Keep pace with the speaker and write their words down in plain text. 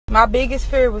My biggest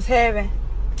fear was having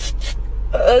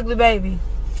an ugly baby.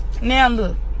 Now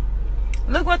look.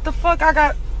 Look what the fuck I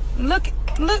got. Look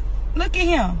at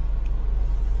him.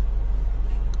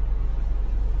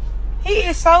 He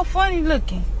is so funny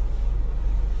looking.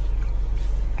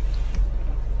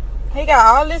 He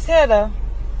got all this hair though.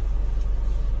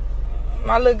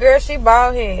 My little girl, she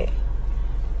bald head.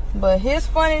 But his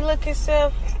funny looking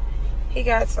self, he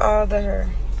got all the hair.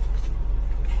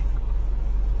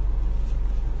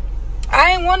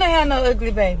 I ain't want to have no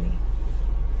ugly baby.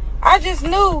 I just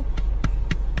knew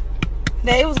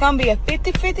that it was going to be a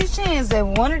 50-50 chance that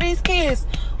one of these kids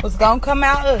was going to come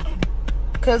out ugly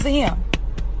because of him.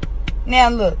 Now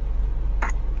look.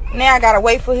 Now I got to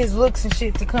wait for his looks and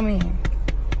shit to come in.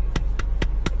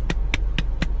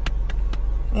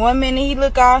 One minute he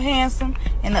look all handsome,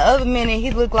 and the other minute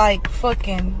he look like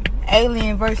fucking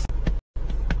alien versus.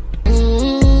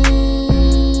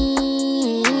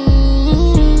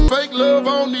 Fake love,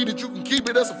 I don't need it, you can keep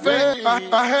it, that's a fact.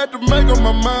 I had to make up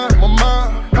my mind.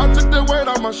 I took that weight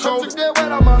off my shoulder.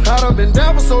 I done been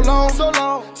down for so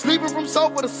long. Sleeping from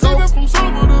sofa to sofa.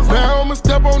 Now I'ma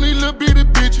step on these little bitty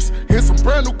bitches in some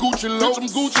brand new Gucci low. Some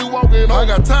Gucci walking on. I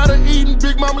got tired of eating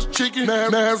Big Mama's chicken. Now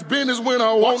it's business when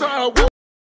I want it.